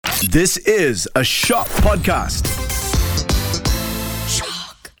This is a Shock Podcast.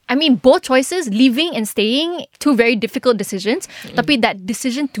 I mean, both choices, leaving and staying, two very difficult decisions. Tapi that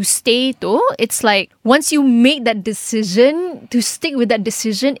decision to stay tu, it's like, once you make that decision, to stick with that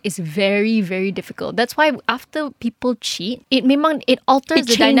decision is very, very difficult. That's why after people cheat, it alters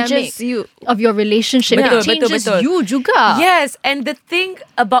the dynamic of your relationship. It changes you juga. Yes, and the thing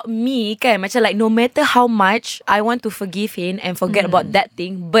about me, kan, macam like no matter how much I want to forgive him and forget about that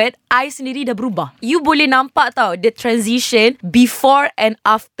thing, but I sendiri dah berubah. You boleh nampak tau the transition before and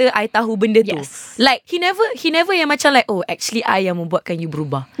after I tahu benda tu. Like he never yang macam like, oh actually I yang membuatkan you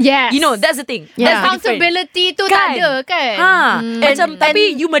berubah. Yes. You know, that's the thing. Yeah. Accountability tu tak ada kan. Macam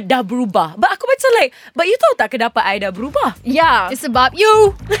tapi you dah berubah. But aku macam like, but you tahu tak kenapa I dah berubah? Yeah. It's about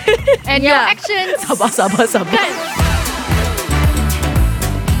you and your actions. Sabar. Kan?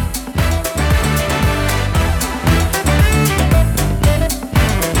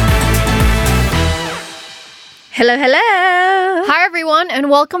 Hello. Hi everyone and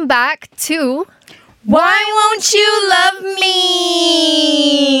welcome back to Why Won't You Love Me?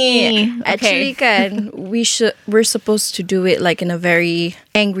 Actually, kan, we're supposed to do it like in a very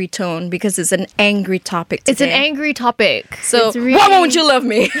angry tone because it's an angry topic today. It's an angry topic. So, really... why won't you love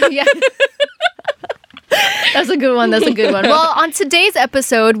me? Yeah. That's a good one. Well, on today's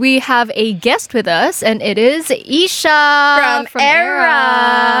episode, we have a guest with us, and it is Isha from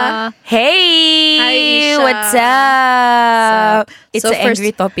Era. Hey, hi, Isha. What's up? It's an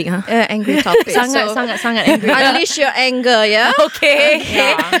angry topic, huh? Angry topic. sangat angry. Unleash your anger, yeah? Okay.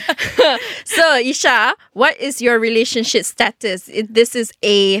 Yeah. So, Isha, what is your relationship status? This is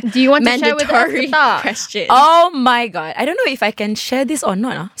a Do you want to share with us mandatory the question. Oh my God. I don't know if I can share this or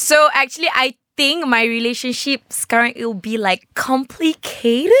not. So, actually, I think my relationship sekarang it will be like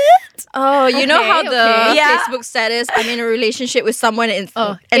complicated. Oh, you know how the Yeah. Facebook status, I'm in a relationship with someone and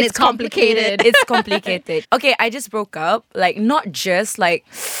it's complicated. It's complicated. Okay, I just broke up. Like, not just like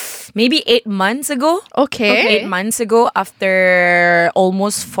maybe 8 months ago. Okay. 8 months ago after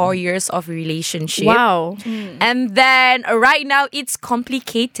almost 4 years of relationship. Wow. And then right now it's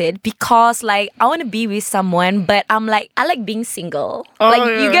complicated because like I want to be with someone but I like being single. Like,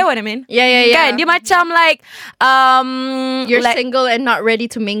 you get what I mean? Yeah. Kan, dia macam like You're like, single and not ready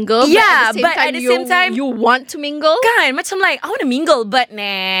to mingle. Yeah, but at the same time you want to mingle. kan, macam like I want to mingle but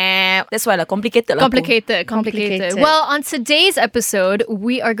nah. That's why complicated. Complicated. Well, on today's episode,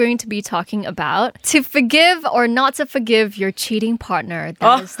 we are going to be talking about to forgive or not to forgive your cheating partner.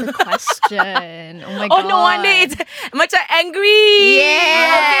 That is the question. Oh my God. Oh, no wonder it's macam angry.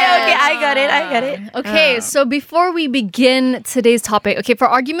 Yeah. Okay, I got it. Okay, so before we begin today's topic, okay, for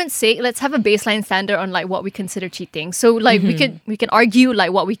argument's sake, let's have a baseline standard on like what we consider cheating. So like we can argue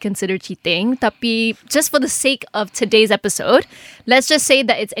like what we consider cheating, tapi just for the sake of today's episode, let's just say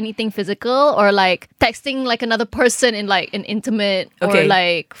that it's anything physical or like texting like another person in like an intimate or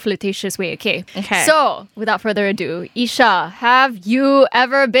like flirtatious way. Okay. So without further ado, Isha, have you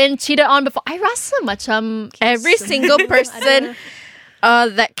ever been cheated on before? I rasa macam Every single person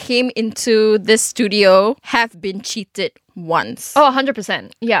that came into this studio have been cheated once. Oh,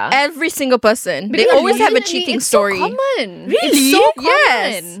 100%. Yeah. Every single person. Because they always have a usually cheating it's story. So common. Really? It's so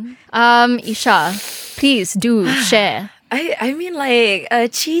Yes. common. Isha, please do share. I mean like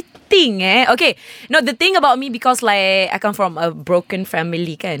cheating Okay, no, the thing about me, because like I come from a broken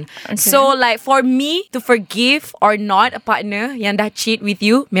family kan. So like for me to forgive or not a partner yang dah cheat with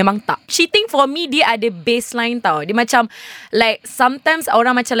you, memang tak. Cheating for me dia ada baseline tau. Dia macam like sometimes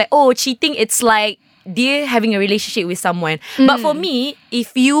orang macam like, oh, cheating it's like dia having a relationship with someone. But for me,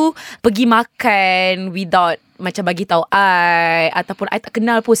 if you pergi makan without macam bagi tahu I, ataupun I tak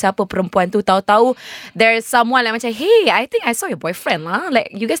kenal pun siapa perempuan tu, tahu-tahu there's someone like macam, hey, I think I saw your boyfriend lah, like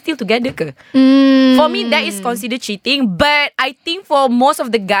you guys still together ke? For me that is considered cheating. But I think for most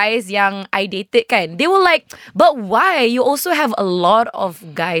of the guys yang I dated kan, they were like, but why? You also have a lot of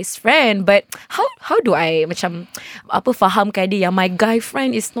guys friend, but how do I macam fahamkan dia yang my guy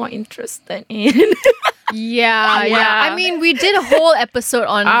friend is not interested in Yeah. I mean, we did a whole episode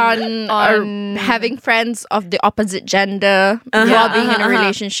on having friends of the opposite gender while being in a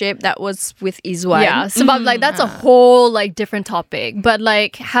relationship. That was with Izwan. Yeah, so but like that's a whole like different topic. But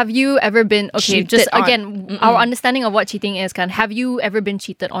like, have you ever been Cheated on. Again, our understanding of what cheating is, kan? Have you ever been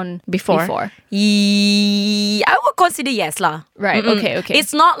cheated on before? I would consider yes lah. Right. Okay.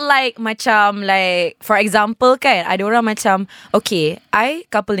 It's not like macam like, for example kan, ada orang macam, okay, I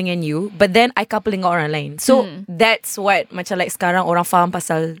couple dengan you, but then I couple dengan orang lain. lain. So that's what macam like sekarang orang faham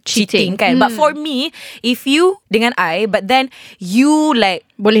pasal cheating kan. But for me, if you dengan I, but then you like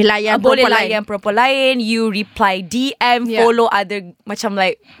Boleh layan perempuan lain, you reply DM, follow other macam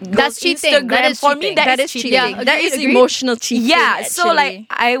like That's cheating. Instagram. That is For me, cheating. that is cheating. Yeah, That is emotional cheating. Yeah, actually. so like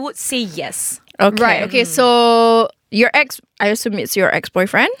I would say yes. Okay. Right. Okay. So Your ex, I assume it's your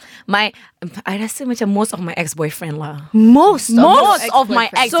ex-boyfriend? I rasa macam most of my ex-boyfriend lah. most of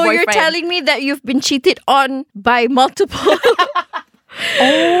my ex-boyfriend. So you're telling me that you've been cheated on by multiple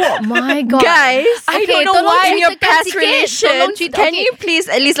Oh my god, guys? I don't know tolong why in your ceritakan past sikit. relations, Tolong cerita- can you please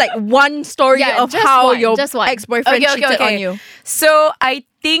at least like one story Yeah, of just how one, your just one. ex-boyfriend cheated on you? So I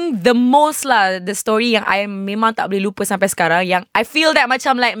think the most lah, the story yang I memang tak boleh lupa sampai sekarang, yang I feel that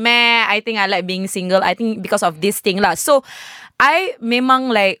macam like I think I like being single. I think because of this thing lah. So I memang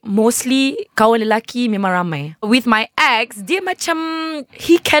like mostly kawan lelaki memang ramai. With my ex, dia macam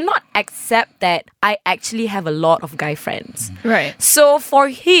he cannot accept that I actually have a lot of guy friends. Right. So for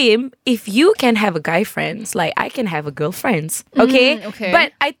him, if you can have a guy friends, like I can have a girlfriends. Okay? okay.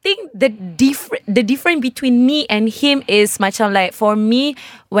 But I think the difference between me and him is macam like, for me,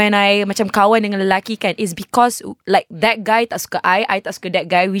 when I macam kawan dengan lelaki kan, is because like that guy tak suka I tak suka that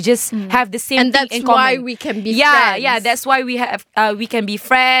guy. We just have the same And thing that's in common. why we can be Yeah, friends. yeah, that's why we can be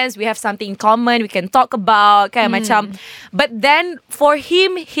friends. We have something in common. We can talk about kan macam. But then for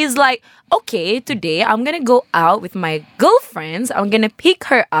him, he's like, okay, today I'm gonna go out with my girlfriends. I'm gonna pick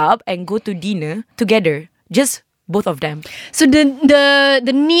her up and go to dinner together. Just both of them. So the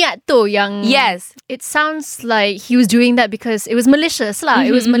niat tu yang Yes. it sounds like he was doing that because it was malicious lah.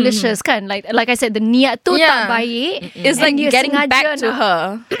 It was malicious kan. Like I said, the niat tu tak baik. It's And like dia getting sengaja back to nak- her.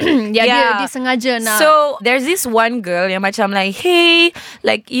 Dia sengaja nak. So there's this one girl yang macam like, hey,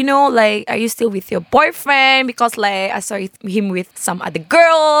 like, you know, like, are you still with your boyfriend? Because like I saw him with some other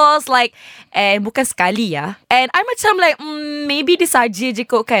girls, like, and bukan sekali ya. And I macam like, maybe dia saja je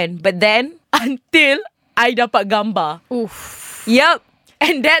kot kan. But then until I dapat gambar. Oof. Yup.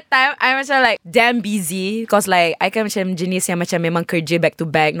 And that time I macam like damn busy because like I kan macam jenis yang macam memang kerja back to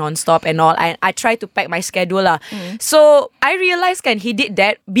back non-stop and all. And I try to pack my schedule lah. So I realised kan he did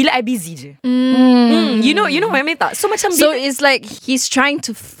that bila I busy je. You know what I mean tak? So macam So it's like he's trying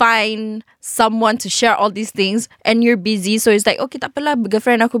to find someone to share all these things and you're busy. So it's like, okay, tak apalah,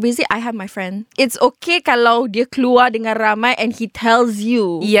 girlfriend aku busy, I have my friend. It's okay kalau dia keluar dengan ramai and he tells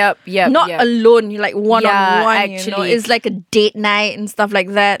you. Yep. Not alone, like one-on-one, actually. you know? It's like a date night and stuff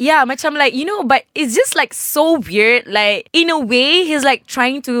like that. Yeah, macam like, you know, but it's just like so weird. Like, in a way, he's like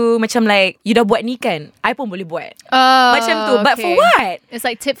trying to macam like, you dah buat ni kan, I pun boleh buat. Macam tu. But for what? It's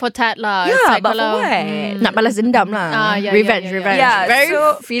like tit for tat lah. Yeah, It's like but kalau, for what? Nak balas dendam lah. Yeah, Revenge. Yeah, Very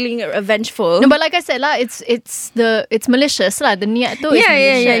so- feeling revengeful. No, but like I said lah, it's malicious lah. The niat tu is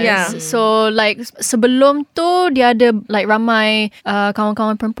malicious. Yeah. So like sebelum tu dia ada like ramai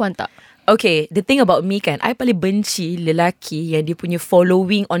kawan-kawan perempuan tak? Okay, the thing about me kan, I paling benci lelaki yang dia punya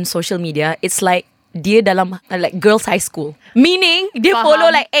following on social media. It's like dia dalam like girls high school. Meaning dia Faham.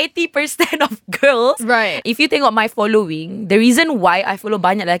 follow like 80% of girls. Right. If you tengok my following, the reason why I follow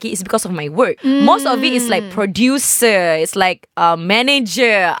banyak lelaki is because of my work. Most of it is like producer, it's like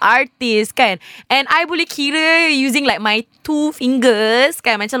manager, artist kan. And I boleh kira using like my 2 fingers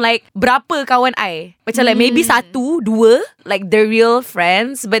kan, macam like berapa kawan I. Macam like maybe 1, 2 like the real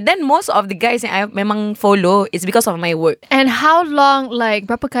friends. But then most of the guys yang I memang follow is because of my work. And how long, like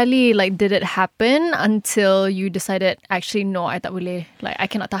berapa kali like did it happen until you decided actually no, I tak boleh, like I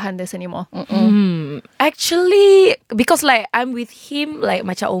cannot tahan this anymore? Actually, because like I'm with him like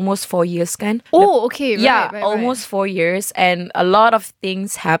macam almost 4 years kan. Oh, okay. Right, right. Almost 4 years, and a lot of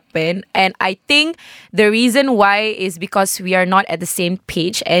things happen. And I think the reason why is because we are not at the same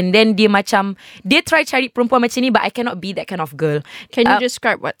page. And then dia try cari perempuan macam ni, but I cannot be that kind of girl. Can you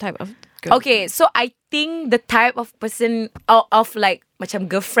describe what type of girl? Okay, so I think the type of person of like macam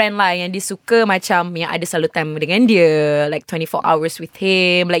girlfriend lah yang dia suka macam yang ada selalu time dengan dia, like 24 hours with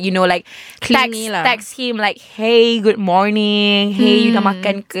him, like, you know, like Clingy lah. text him like, hey, good morning, hey, you dah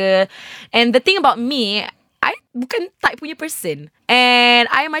makan ke? And the thing about me, I bukan type punya person. And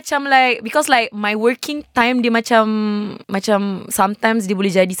I macam like, because like my working time dia macam sometimes dia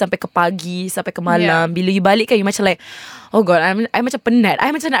boleh jadi sampai ke pagi, sampai ke malam. Bila you balik kan, you macam like, oh god, I macam penat.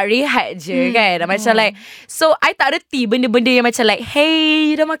 I macam nak rehat je kan. Macam like, so I tak reti benda-benda yang macam like,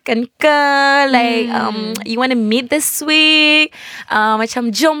 hey, you dah makan ke? Like, you want to meet this week?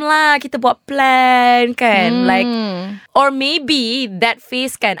 Macam jom lah kita buat plan kan. Like, or maybe that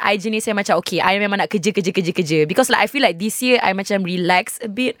phase kan, I jenis yang macam, okay, I memang nak kerja. year. Because like I feel like this year I macam relax a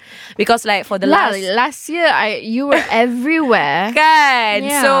bit. Because like for the last year you were everywhere. Kan?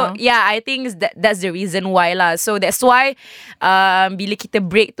 Yeah. So yeah, I think that's the reason why lah. So that's why bila kita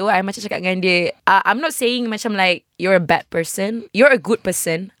break tu, I macam cakap dengan dia, I'm not saying macam like you're a bad person, you're a good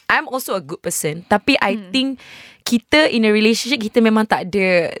person, I'm also a good person. Tapi I think kita in a relationship, kita memang tak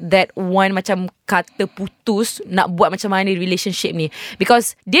ada that one macam kata putus nak buat macam mana relationship ni.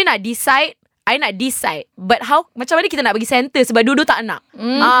 Because dia nak decide, I nak decide, but how, macam mana kita nak bagi center sebab dua-dua tak nak.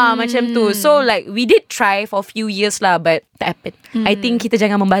 Macam tu. So like we did try for a few years lah, but tak happen. I think kita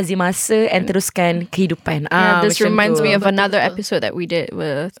jangan membazir masa and teruskan kehidupan. This reminds me of another episode that we did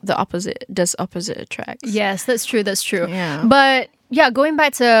with opposite attracts. Yes, that's true. Yeah. But yeah, going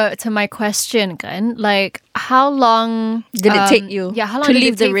back to my question, kan, like how long did it take you how long to did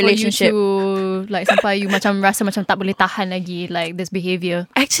leave it take the relationship? for you to, like, sampai you macam rasa macam tak boleh tahan lagi like this behaviour?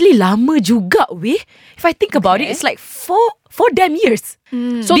 Actually lama juga weh. If I think about it, it's like 4 damn years.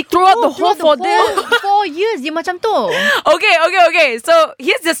 So throughout the whole 4 days, 4 years dia macam tu. Okay. So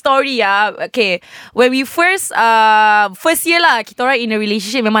here's the story Okay, when we first year lah, kita orang in a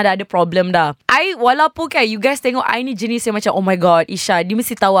relationship memang dah ada problem dah. Walaupun kan you guys tengok I ni jenis yang macam, oh my god, Isha, dia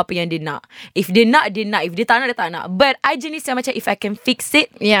mesti tahu apa yang dia nak. If dia nak, dia nak. If dia tak nak, dia tak nak. But I jenis yang macam, if I can fix it,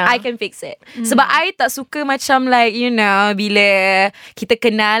 I can fix it. Sebab I tak suka macam like, you know, bila kita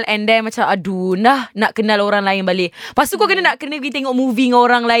kenal and then macam aduh, nak kenal orang lain balik. Lepas tu kau kena pergi tengok movie dengan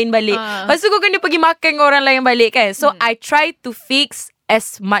orang lain balik. Lepas tu kau kena pergi makan dengan orang lain balik kan. So I try to fix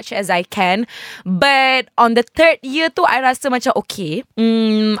as much as I can. But on the 3rd year tu, I rasa macam okay,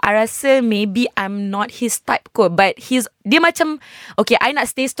 I rasa maybe I'm not his type kot. But dia macam okay, I nak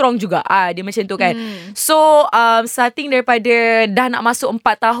stay strong juga. Dia macam tu kan. So starting daripada dah nak masuk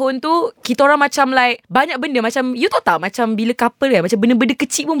 4 tahun tu, kita orang macam like banyak benda. Macam you tahu tak, macam bila couple kan, macam benda-benda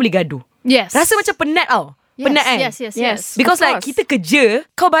kecil pun boleh gaduh. Yes. Rasa macam penat tau. Penat kan? Yes. Because like kita kerja,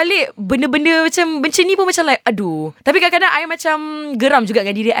 kau balik benda-benda macam ni pun macam like aduh. Tapi kadang-kadang I macam geram juga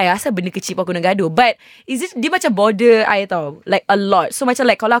dengan diri I, asal benda kecil pun aku nak gaduh. But dia macam bother I tau, like a lot. So macam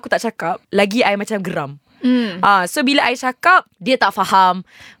like kalau aku tak cakap, lagi I macam geram. So bila I cakap, dia tak faham.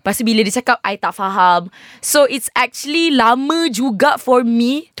 Lepas tu bila dia cakap, I tak faham. So it's actually lama juga for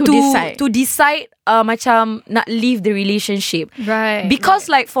me to decide macam nak leave the relationship. Right. Because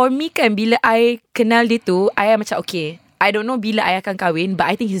like for me kan, bila I kenal dia tu, I macam okay, I don't know bila I akan kahwin, but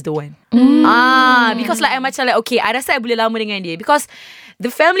I think he's the one. Because like I macam like okay, I rasa I boleh lama dengan dia. Because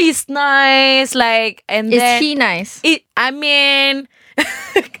the family is nice, like, and is then he nice? I mean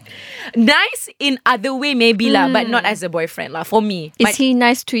nice in other way maybe lah, but not as a boyfriend lah for me. Is he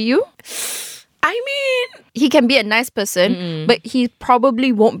nice to you? I mean, he can be a nice person, but he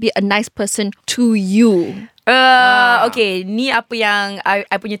probably won't be a nice person to you. Okay, ni apa yang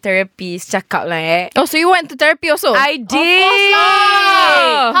I punya therapist cakap lah Oh, so you went to therapy also? I did. Of course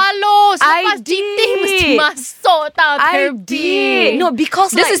lah. Hello, selepas cheating mesti masuk tau I therapy. did. No,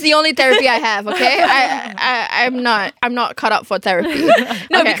 because This like, is the only therapy I have, okay? I'm not cut out for therapy.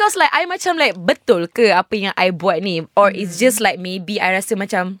 no, Okay. because like I macam like betul ke apa yang I buat ni, or it's just like maybe I rasa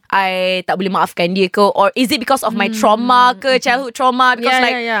macam I tak boleh maafkan dia ke, or is it because of my trauma ke, childhood trauma, because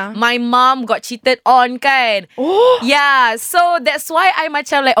Yeah. my mom got cheated on kan. Oh. Yeah, so that's why I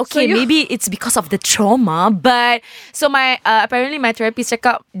macam like okay, maybe it's because of the trauma. But so my apparently my therapist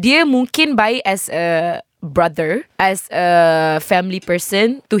cakap dia mungkin baik as a brother, as a family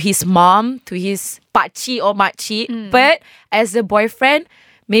person to his mom, to his pakcik or makcik, but as a boyfriend,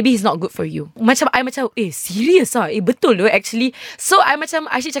 maybe he's not good for you. Macam I macam serious ah, betul loh actually. So I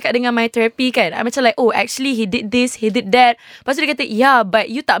macam actually cakap dengan my therapy kan, I macam like oh actually he did this, he did that. Lepas tu dia kata yeah, but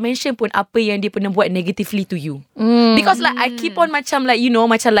you tak mention pun apa yang dia pernah buat negatively to you. Because like I keep on macam like, you know,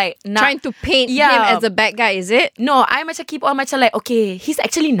 macam like Trying to paint him as a bad guy, is it? No, I macam keep on macam like okay, he's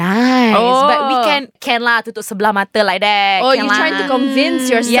actually nice, but we can lah tutup sebelah mata like that. Oh, can you're lah. trying to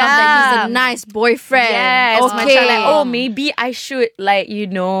convince yourself that he's a nice boyfriend. Yes, okay. macam like oh maybe I should like, you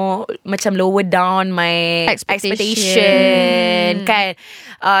know, macam lower down my expectation kan.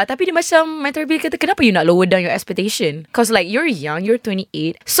 Tapi dia macam my therapist kata, kenapa you nak lower down your expectation? Cause like you're young, you're 28.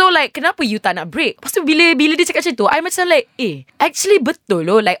 So like kenapa you tak nak break? Lepas tu bila dia cakap macam tu, I macam like actually betul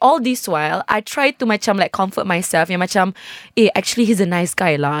loh. Like all this while I try to macam like comfort myself yang macam actually he's a nice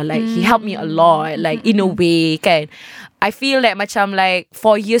guy lah. Like he helped me a lot, like in a way kan. I feel like macam like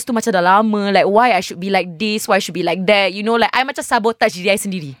 4 years tu macam dah lama. Like why I should be like this, why I should be like that. You know, like I macam sabotage diri I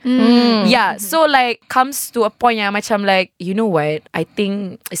sendiri. Yeah, so like comes to a point yang macam like, you know what, I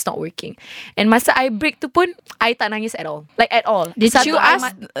think it's not working. And masa I break tu pun, I tak nangis at all. Like at all. Did you ask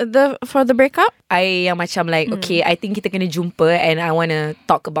for the breakup? I yang macam like, okay, I think kita kena jumpa and I want to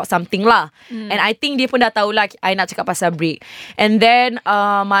talk about something lah. And I think dia pun dah tahu lah I nak cakap pasal break. And then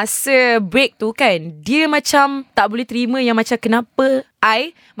masa break tu kan, dia macam tak boleh terima yang macam kenapa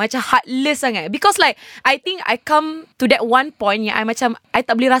I macam heartless sangat. Because like I think I come to that one point yang I macam I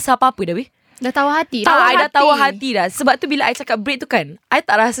tak boleh rasa apa-apa dah weh. Dah tahu hati. I dah tahu hati dah. Sebab tu bila I cakap break tu kan, I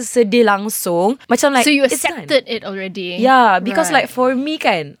tak rasa sedih langsung. Macam like, so you it's accepted done. it already. Yeah, because Right. like for me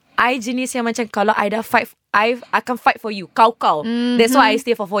kan, I jenis yang macam kalau I dah fight, I akan fight for you. Kau. That's why I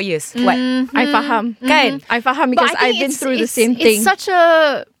stay for 4 years. What? I faham. Kan? I faham because I've been through the same thing. It's such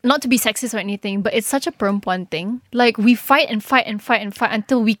a, not to be sexist or anything, but it's such a perempuan thing. Like we fight and fight and fight and fight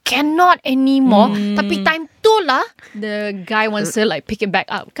until we cannot anymore. Tapi time tu lah, the guy wants to like pick it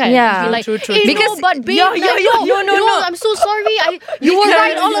back up, kan? Yeah, Be like, true. Hey, Because- no, but babe, Yeah, no. I'm so sorry. You were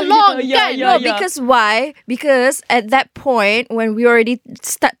right all along, kan? No, because why? Because at that point when we already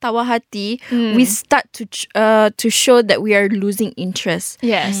start tawa hati, we start to show that we are losing interest.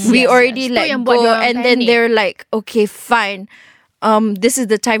 Yes. We yes, already yes. Tu let yang buat go, diorang and then panic. they're like, okay, fine. This is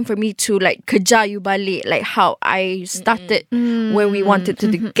the time for me to like kejar you balik, like how I started when we wanted to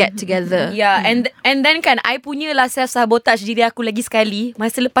get together. Yeah, and then kan I punya lah self-sabotage diri aku lagi sekali.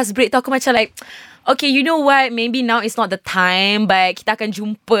 Masa lepas break tu aku macam like, okay, you know what, maybe now is not the time, but kita akan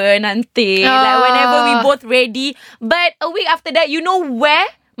jumpa nanti. Like whenever we both ready. But a week after that, you know where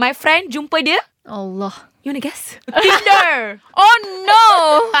my friend jumpa dia? Allah. You wanna guess? Tinder. Oh no!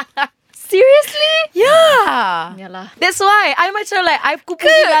 Seriously? Yeah. Yalah. That's why I macam like aku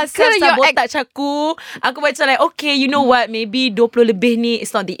punya lah self-sabotage aku. Aku macam like, okay, you know what, maybe 20 lebih ni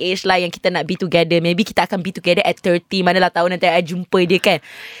it's not the age lah yang kita nak be together. Maybe kita akan be together at 30. Manalah tahu nanti I jumpa dia kan.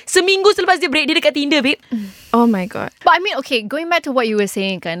 Seminggu selepas dia break, dia dekat Tinder, babe. Oh my god. But I mean, okay, going back to what you were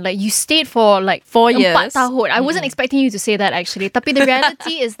saying, kan, like you stayed for like 4 years. 4 tahun. I wasn't expecting you to say that actually. Tapi the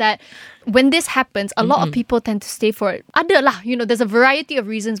reality is that when this happens, a lot of people tend to stay for it. Ada lah, you know, there's a variety of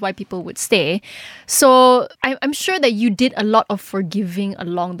reasons why people would stay. So I'm sure that you did a lot of forgiving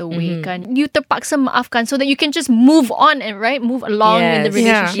along the way, kan. You terpaksa maafkan so that you can just move on and move along in the Yes.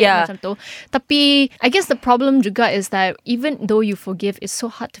 relationship Yeah. macam tu. Tapi I guess the problem juga is that even though you forgive, it's so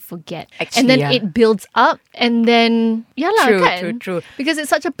hard to forget. Actually, and then yeah. it builds up, and then True, kan. true. Because it's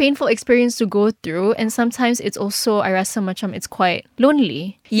such a painful experience to go through, and sometimes it's also, I rasa macam it's quite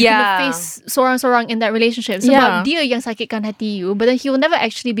lonely. You Yeah. kena face sorang-sorang in that relationship. Sebab dia yang sakitkan hati you, but then he will never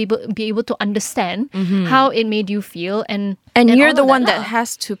actually be able to understand how it made you feel, and you're all the of one that that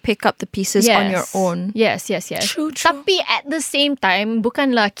has to pick up the pieces on your own. Yes. True. Tapi at the same time,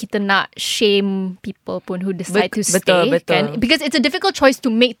 bukanlah kita nak shame people pun who decide to stay. betul. Kan? Because it's a difficult choice to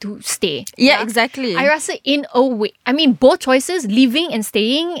make to stay. Yeah, exactly. I rasa in a way, I mean both choices, leaving and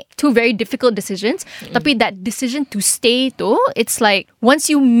staying, two very difficult decisions. Tapi that decision to stay tu, it's like once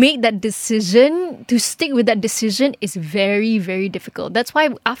you make that decision, to stick with that decision is very, very difficult. That's why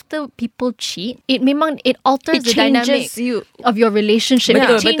after people cheat, it alters It the dynamic changes you. of your relationship.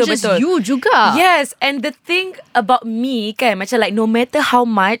 Betul, It changes betul. you juga. Yes, and the thing about me kan, macam like no matter how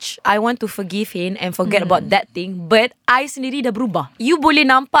much I want to forgive him and forget about that thing, but I sendiri dah berubah. You boleh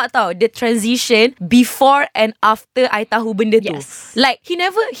nampak tau the transition before and after I tahu benda tu. Yes. Like he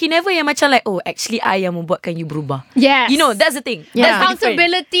never yang macam like, oh actually I yang membuatkan you berubah. Yes. You know, that's the thing. Yeah. That's the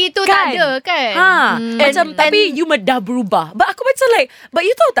difference. Accountability tu tak ada kan. Macam tapi you dah berubah. But aku macam like, but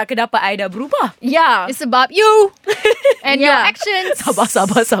you tahu tak kenapa I dah berubah? Yeah. It's about you and your Yeah. actions.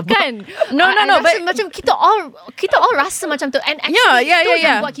 Sabar. Kan? No, I but- rasa macam kita all rasa macam tu, and actually Yeah. tu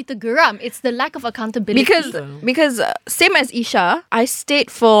yang buat kita geram. It's the lack of accountability. Because same as Isha, I stayed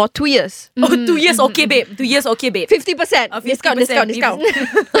for 2 years. Oh, 2 years okay babe. 2 years okay babe. 50%. 50%. Discount.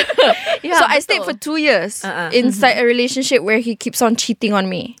 Yeah, So I betul. stayed for 2 years inside a relationship where he keeps on cheating on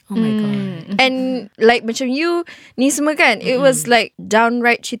me. Oh my god. And like macam you ni semua kan, it was like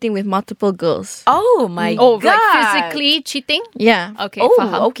downright cheating with multiple girls. Oh my god. Like physically cheating. Yeah. Okay, Oh,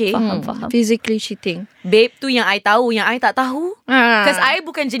 faham. okay. Faham. Physically cheating. Babe tu yang I tahu, yang I tak tahu. Because I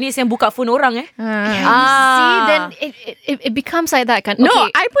bukan jenis yang buka phone orang See, then it becomes like that kan. No,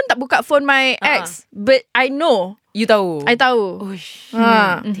 Okay. I pun tak buka phone my ex, but I know. You tahu. I tahu.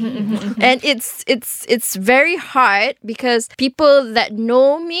 And it's very hard because people that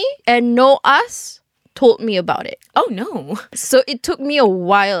know me and know us told me about it. Oh no. So it took me a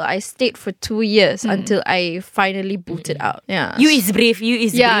while. I stayed for 2 years until I finally booted out. Yeah. You is brave.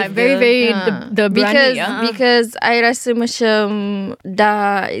 Yeah, brave, very, girl. very the because berani. because I rasa macam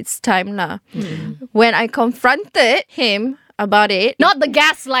dah it's time lah. When I confronted him about it, Not the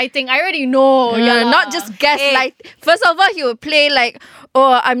gaslighting. I already know. not just gaslight. First of all, he would play like,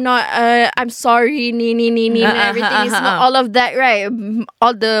 "Oh, I'm not. I'm sorry, ni and everything." It's not all of that, right?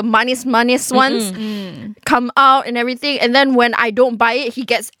 All the manis ones come out and everything, and then when I don't buy it, he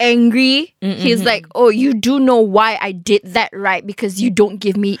gets angry. He's like, "Oh, you do know why I did that, right? Because you don't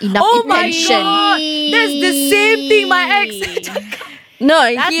give me enough Oh my attention." god. That's the same thing my ex. No,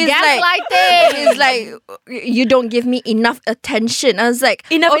 That's he's gaslighting. He's like, "You don't give me enough attention." I was like,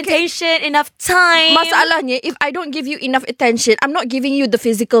 Enough okay. attention, enough time. Masalahnya, if I don't give you enough attention, I'm not giving you the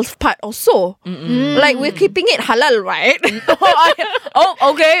physical part also. Like, we're keeping it halal, right?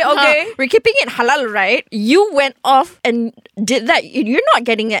 Okay. We're keeping it halal, right? You went off and did that. You're not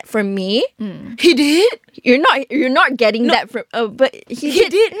getting that from me. He did? You're not getting that from. But he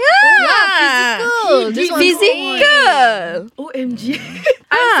did. Yeah, physical. This one's physical. OMG.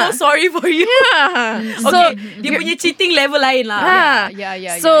 I'm so sorry for you. Yeah. Okay, dia punya cheating level lain lah.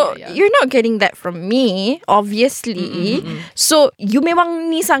 Yeah. So you're not getting that from me, obviously. So you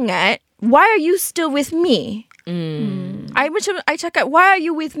memang ni sangat. Why are you still with me? I cakap, why are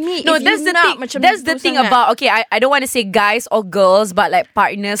you with me? No, if that's you the nak thing. macam That's tu the thing sangat? about. Okay, I don't want to say guys or girls, but like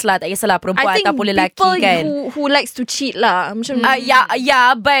partners lah. Tak kisahlah perempuan I think ataupun lelaki people kan. who likes to cheat lah. Macam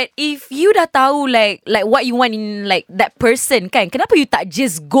Yeah, but if you dah tahu like what you want in like that person kan, kenapa you tak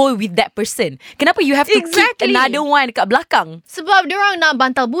just go with that person? Kenapa you have to keep Exactly. another one dekat belakang? Sebab diorang nak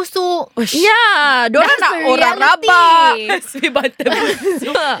bantal busuk. Yeah, diorang That's nak the orang reality. rabak. We bantal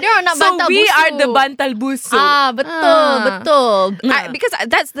busuk. Diorang nak So bantal we busuk. are the bantal busuk. Betul. Because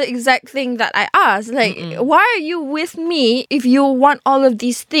that's the exact thing that I asked. Like, why are you with me if you want all of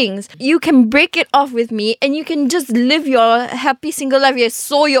these things? You can break it off with me and you can just live your happy single life. You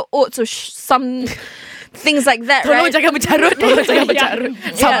sow your oats or some things like that, Tolong right? jangan bercarut. Tolong jangan bercarut.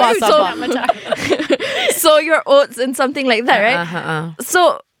 Sabar. Sow your oats and something like that, right?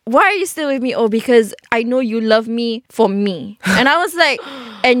 So why are you still with me? Oh, because I know you love me for me. And I was like,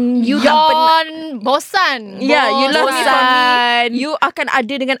 and you tak pernah. Bosan. Yeah, you love me for me. Bosan. You akan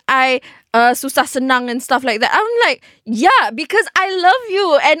ada dengan I susah senang and stuff like that. I'm like, yeah, because I love you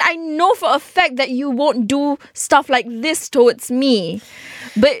and I know for a fact that you won't do stuff like this towards me.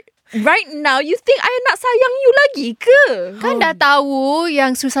 But right now, you think I nak sayang you lagi ke? Kan dah tahu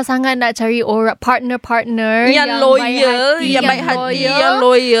yang susah sangat nak cari orang partner Yang loyal, yang baik hati, yang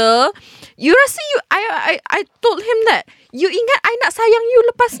loyal. You rasa I told him that. You ingat I nak sayang you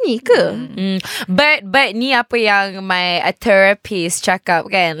lepas ni ke? But ni apa yang my therapist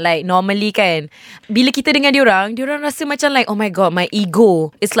cakap kan, like normally kan, bila kita dengan diorang rasa macam like, oh my god, my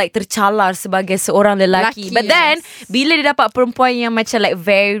ego is like tercalar sebagai seorang lelaki. Lelaki, But then bila dia dapat perempuan yang macam like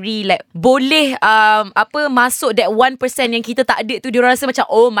very like boleh masuk that 1% yang kita tak ada tu, diorang rasa macam,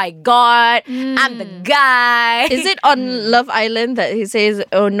 oh my god, I'm the guy. Is it on Love Island that he says,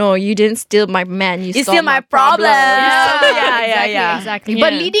 oh no, you didn't steal my man, you It's stole still my problem. Yeah. Exactly.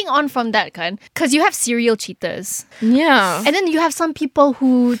 But leading on from that kan, because you have serial cheaters. Yeah. And then you have some people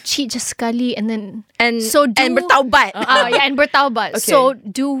who cheat just sekali and then And and bertaubat. and bertaubat. Okay. So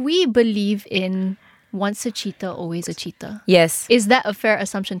do we believe in once a cheater, always a cheater? Yes. Is that a fair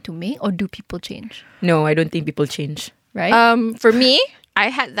assumption to make, or do people change? No, I don't think people change. Right? For me,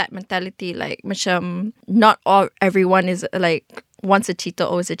 I had that mentality like macam not everyone is like once a cheater,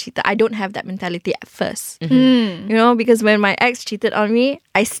 always a cheater. I don't have that mentality at first. You know, because when my ex cheated on me,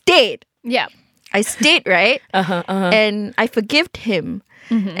 I stayed. Yeah. I stayed, right? And I forgived him.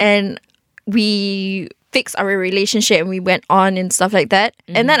 And we fixed our relationship and we went on and stuff like that.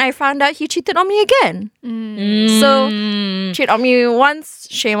 And then I found out he cheated on me again. So, cheat on me once,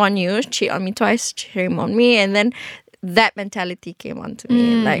 shame on you. Cheat on me twice, shame on me. And then that mentality came onto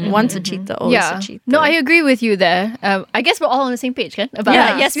me. Like, once a cheater, always a cheater. No, I agree with you there. I guess we're all on the same page, kan? About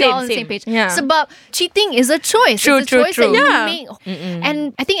Yeah, that. Yes, we're same, all on the same. same page. Yeah. Sebab cheating is a choice. True, it's a choice true. that you Yeah. make.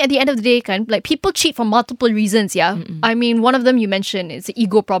 And I think at the end of the day, kan, like people cheat for multiple reasons, yeah? I mean, one of them you mentioned is the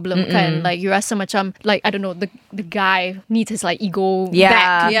ego problem, kan? Like, you rasa macam, like, I don't know, the guy needs his like ego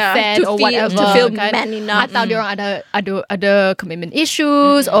back, Yeah. fed To or feel- whatever. to feel kan? man enough. Atau diorang ada commitment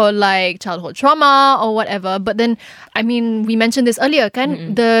issues or like childhood trauma or whatever. But then, I mean, we mentioned this earlier,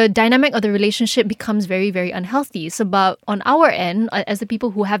 kan? The dynamic of the relationship becomes very, very unhealthy. Sebab on our end, as the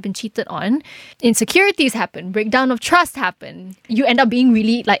people who have been cheated on, insecurities happen, breakdown of trust happen. You end up being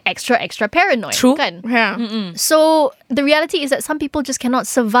really like extra paranoid. True. Kan? Yeah. So the reality is that some people just cannot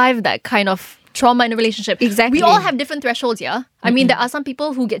survive that kind of trauma in a relationship. Exactly. We all have different thresholds, yeah? I mean, there are some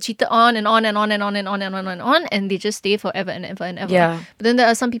people who get cheated on and on and on and on and on and on and on, and they just stay forever and ever and ever. Yeah. But then there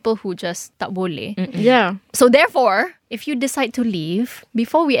are some people who just tak boleh. Yeah. So therefore, if you decide to leave,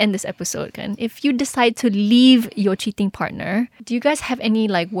 before we end this episode, if you decide to leave your cheating partner, do you guys have any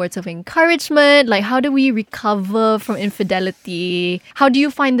like words of encouragement? Like, how do we recover from infidelity? How do you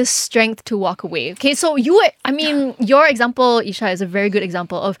find the strength to walk away? Okay, so your example, Isha, is a very good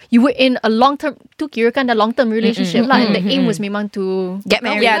example of you were in a long-term, tu kira kan a long-term relationship lah, and the aim was memang to Get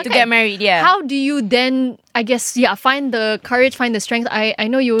married. Yeah, to get married. Yeah. How do you then, I guess, find the courage, find the strength? I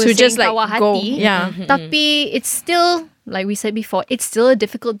know you were To saying just like tawa go. hati. Yeah. Tapi it's still, like we said before, it's still a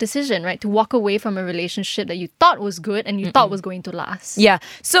difficult decision, right? To walk away from a relationship that you thought was good and you thought was going to last. Yeah.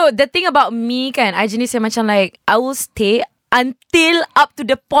 So the thing about me kan, I jenis yang macam like I will stay until up to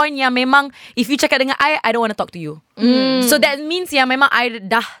the point yang memang if you cakap dengan I don't want to talk to you. So that means yang memang I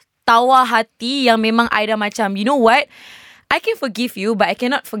dah tawa hati, yang memang I dah macam, you know what, I can forgive you but I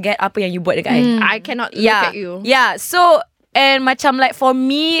cannot forget apa yang you buat dekat I. I cannot look at you. Yeah. So and macam like for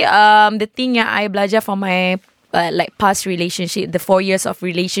me, the thing yang I belajar from my like past relationship, the 4 years of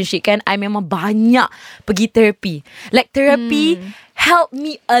relationship kan, I memang banyak pergi therapy. Like therapy helped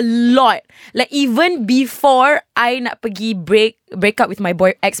me a lot. Like even before I nak pergi break up with my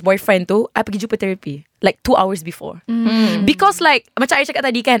ex-boyfriend tu, I pergi jumpa therapy like 2 hours before. Because like macam I cakap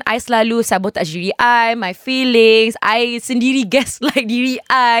tadi kan, I selalu sabotage diri I, my feelings. I sendiri gaslight diri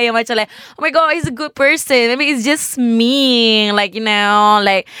I yang macam like, oh my god, he's a good person, maybe it's just me, like you know,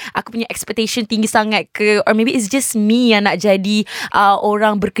 like aku punya expectation tinggi sangat ke, or maybe it's just me yang nak jadi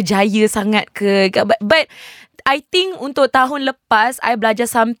orang berkejaya sangat ke. But I think untuk tahun lepas I belajar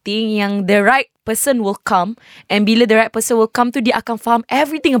something yang the right person will come, and bila the right person will come tu, dia akan faham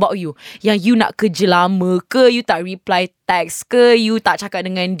everything about you. Yang you nak kerja lama ke, you tak reply text ke, you tak cakap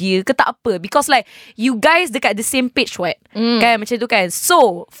dengan dia ke, tak apa, because like you guys dekat the same page what, kan, macam tu kan.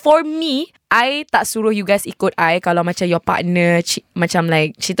 So for me, I tak suruh you guys ikut I kalau macam your partner macam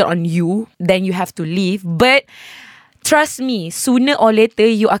like cheated on you, then you have to leave. But trust me, sooner or later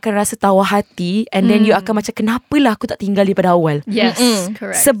you akan rasa tawa hati, and then you akan macam, kenapalah aku tak tinggal daripada awal. Yes,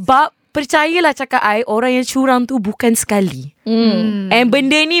 correct. Sebab percayalah cakap I, orang yang curang tu bukan sekali. And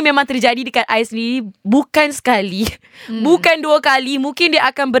benda ni memang terjadi dekat I sendiri, bukan sekali, bukan 2 kali, mungkin dia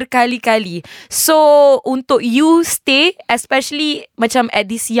akan berkali-kali. So untuk you stay, especially macam at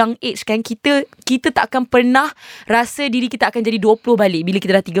this young age kan, kita tak akan pernah rasa diri kita akan jadi 20 balik bila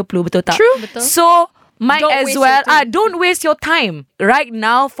kita dah 30, betul tak? True, betul. So might Don't as waste well your time. don't waste your time right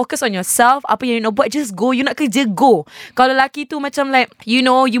now. Focus on yourself. Apa yang you nak buat, just go. You nak kerja, go. Kalau lelaki tu macam like, you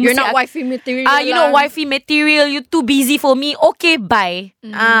know, You're not wifey material you know, wifey material, you too busy for me, okay, bye.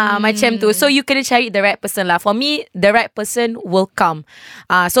 Macam tu. So you kena cari the right person lah. For me, the right person will come.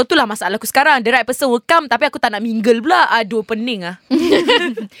 So itulah masalah aku sekarang. The right person will come, tapi aku tak nak mingle pula. Aduh, pening ah.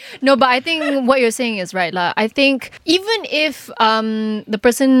 No, but I think what you're saying is right lah. I think even if the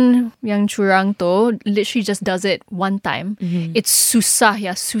person yang curang tu literally just does it one time, it's susah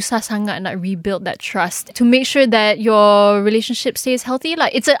sangat nak rebuild that trust to make sure that your relationship stays healthy.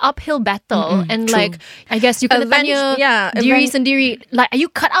 Like it's an uphill battle, and true. like I guess you kena tanya diri sendiri, like are you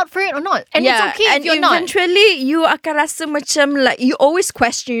cut out for it or not? And it's okay if you're not. And eventually you akan rasa macam like you always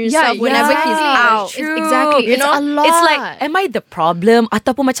question yourself whenever he's out. True. Exactly. You It's know, a lot. it's like, am I the problem?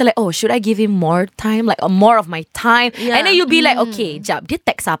 Ataupun macam like, oh, should I give him more time? Like more of my time? Yeah. And then you'll be like, okay, jap, dia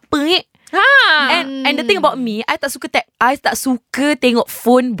text apa ni? And the thing about me, I tak suka tengok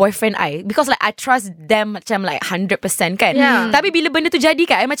phone boyfriend I, because like I trust them macam like 100% kan. Tapi bila benda tu jadi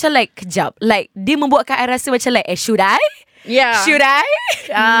kan, I macam like, kejap, like dia membuatkan I rasa macam like, should I? Should I?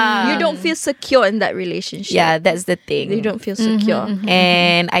 You don't feel secure in that relationship. Yeah, that's the thing. You don't feel secure.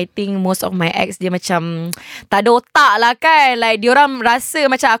 And I think most of my ex, dia macam tak ada otak lah kan. Like diorang rasa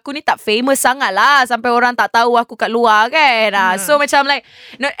macam aku ni tak famous sangat lah sampai orang tak tahu aku kat luar kan. So macam like,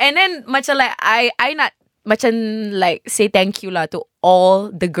 no, and then macam like I nak macam like say thank you lah to all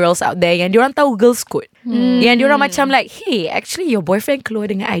the girls out there yang diorang tahu girls code. Yang diorang macam like, hey, actually your boyfriend keluar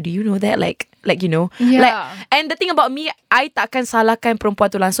dengan I, do you know that? Like you know, like, and the thing about me, I takkan salahkan perempuan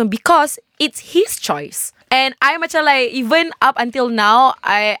tu langsung, because it's his choice. And I macam like, even up until now,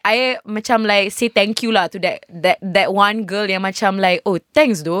 I macam like say thank you lah to that one girl yang macam like, oh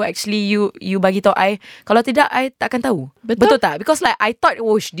thanks though, actually you bagi tahu I. Kalau tidak, I takkan tahu. Betul tak? Because like I thought,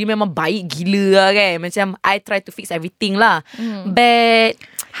 oh dia memang baik gila lah kan. Macam I try to fix everything lah. But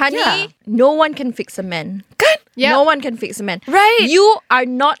honey, no one can fix a man. Kan? Yep. No one can fix a man. Right. You are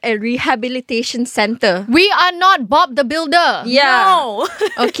not a rehabilitation center. We are not Bob the Builder. Yeah. No.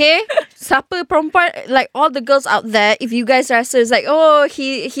 Okay? Siapa perempuan, like all the girls out there, if you guys rasa it's like, oh,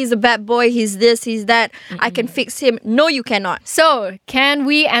 he's a bad boy, he's this, he's that, I can fix him. No, you cannot. So, can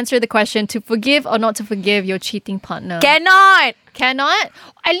we answer the question to forgive or not to forgive your cheating partner? Cannot. Cannot?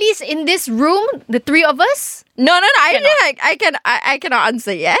 At least in this room, the three of us? No. I cannot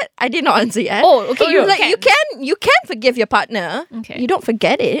answer yet. I did not answer yet. Oh, okay. You can forgive your partner. Okay. You don't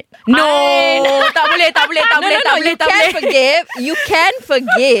forget it. No. tak boleh. You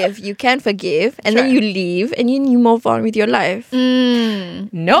can forgive, and then you leave, and you move on with your life.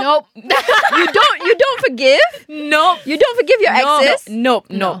 Nope. You don't forgive. Nope. You don't forgive your exes. Nope.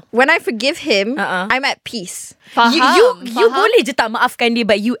 When I forgive him, Uh-uh. I'm at peace. Faham. You boleh je tak maafkan dia,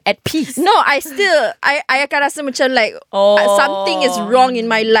 but you at peace. No, I akan rasa macam like something is wrong in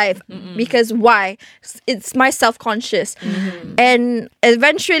my life. Because why? It's my self-conscious. And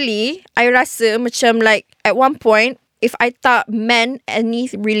eventually I rasa macam like at one point, if I tak mend any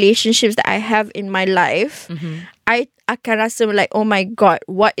relationships that I have in my life, I akan rasa like, oh my God,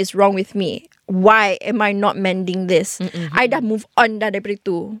 what is wrong with me? Why am I not mending this? I dah move on dah daripada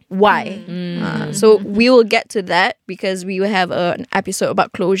tu. Why? So we will get to that because we will have an episode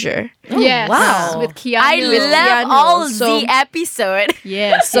about closure. Yes. wow. With Keanu. I love Keanu. all So- the episode.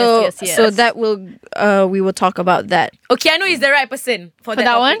 Yes, So yes. so that will we will talk about that. Oh, Keanu is the right person for For that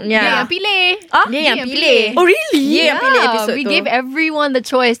topic. one? Yeah. Dia yang pilih. Dia yang pilih. Oh, really? Dia yang pilih episode We tu. gave everyone the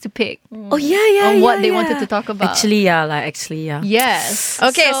choice to pick Oh, yeah. on what they wanted to talk about. Actually, yeah. Yes.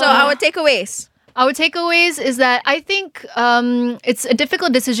 Okay, so our takeaways. Our takeaways is that I think it's a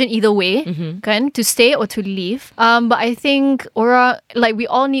difficult decision either way, kan, to stay or to leave. But I think, Aura, like we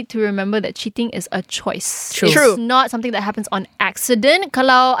all need to remember that cheating is a choice. True. It's True. not something that happens on accident.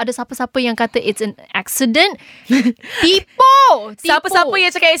 Kalau ada siapa-siapa yang kata it's an accident, tipu. Siapa-siapa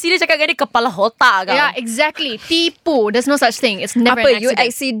yang cakap accident cakap dengan dia kepala otak kau. Yeah, exactly. Tipu. There's no such thing. It's never Apa an you accident.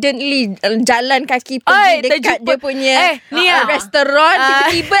 accidentally jalan kaki Oi, pergi dekat terjumpa. dia punya ni ah. restoran,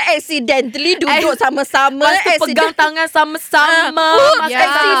 tiba-tiba accidentally duduk sama-sama, Lepas tu pegang tangan sama-sama. Oops, makan Yeah.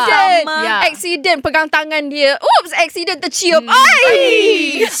 accident. sama-sama. Yeah. Accident pegang tangan dia. Oops, accident tercium.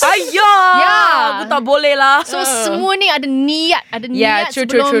 Ai. Ayah. Yeah. Aku tak boleh lah. So semua ni ada niat, Yeah, true,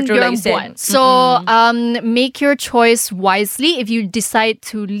 sebelum like diorang you said. buat. So make your choice wisely. If you decide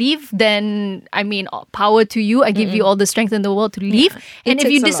to leave, then I mean, power to you. I give you all the strength in the world to leave. And It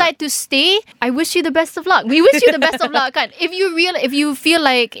if you takes a decide to stay, I wish you the best of luck. We wish you the best of luck, kan? If you feel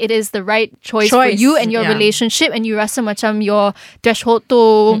like it is the right choice for you and your yeah. relationship, and you rasa macam your threshold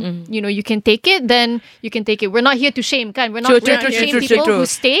to, you can take it, then you can take it. We're not here to shame, kan? We're not True, here true, to true, shame true, people true. who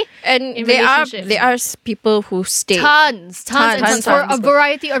stay. And in there are relationships. people who stay. Tons and for a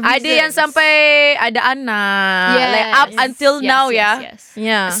variety of reasons. Ada yang sampai ada anak. Like up until now, yes.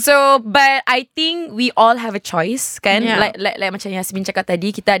 Yeah. So, but I think we all have a choice, kan? Yeah. Like macam Yasmin cakap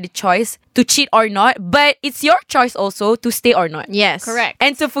tadi, kita ada choice to cheat or not. But it's your choice also to stay or not. Yes. Correct.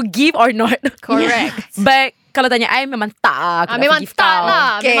 And to forgive or not. Correct. But kalau tanya I, memang tak. Aku nak Memang forgive tak kau. lah.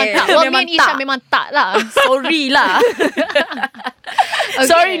 Okay. Memang tak. Well, me Memang and Isha tak. memang tak lah. Sorry lah.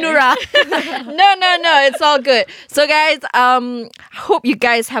 Sorry, Nura. No, it's all good. So guys, hope you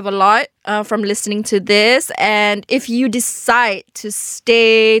guys have a lot from listening to this, and if you decide to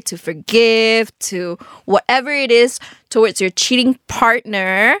stay, to forgive, to whatever it is towards your cheating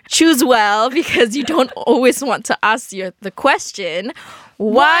partner, choose well, because you don't always want to ask the question,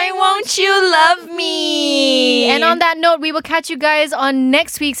 why won't you love me? And on that note, we will catch you guys on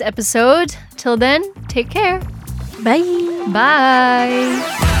next week's episode. Till then, take care. Bye.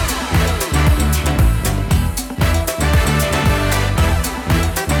 Bye.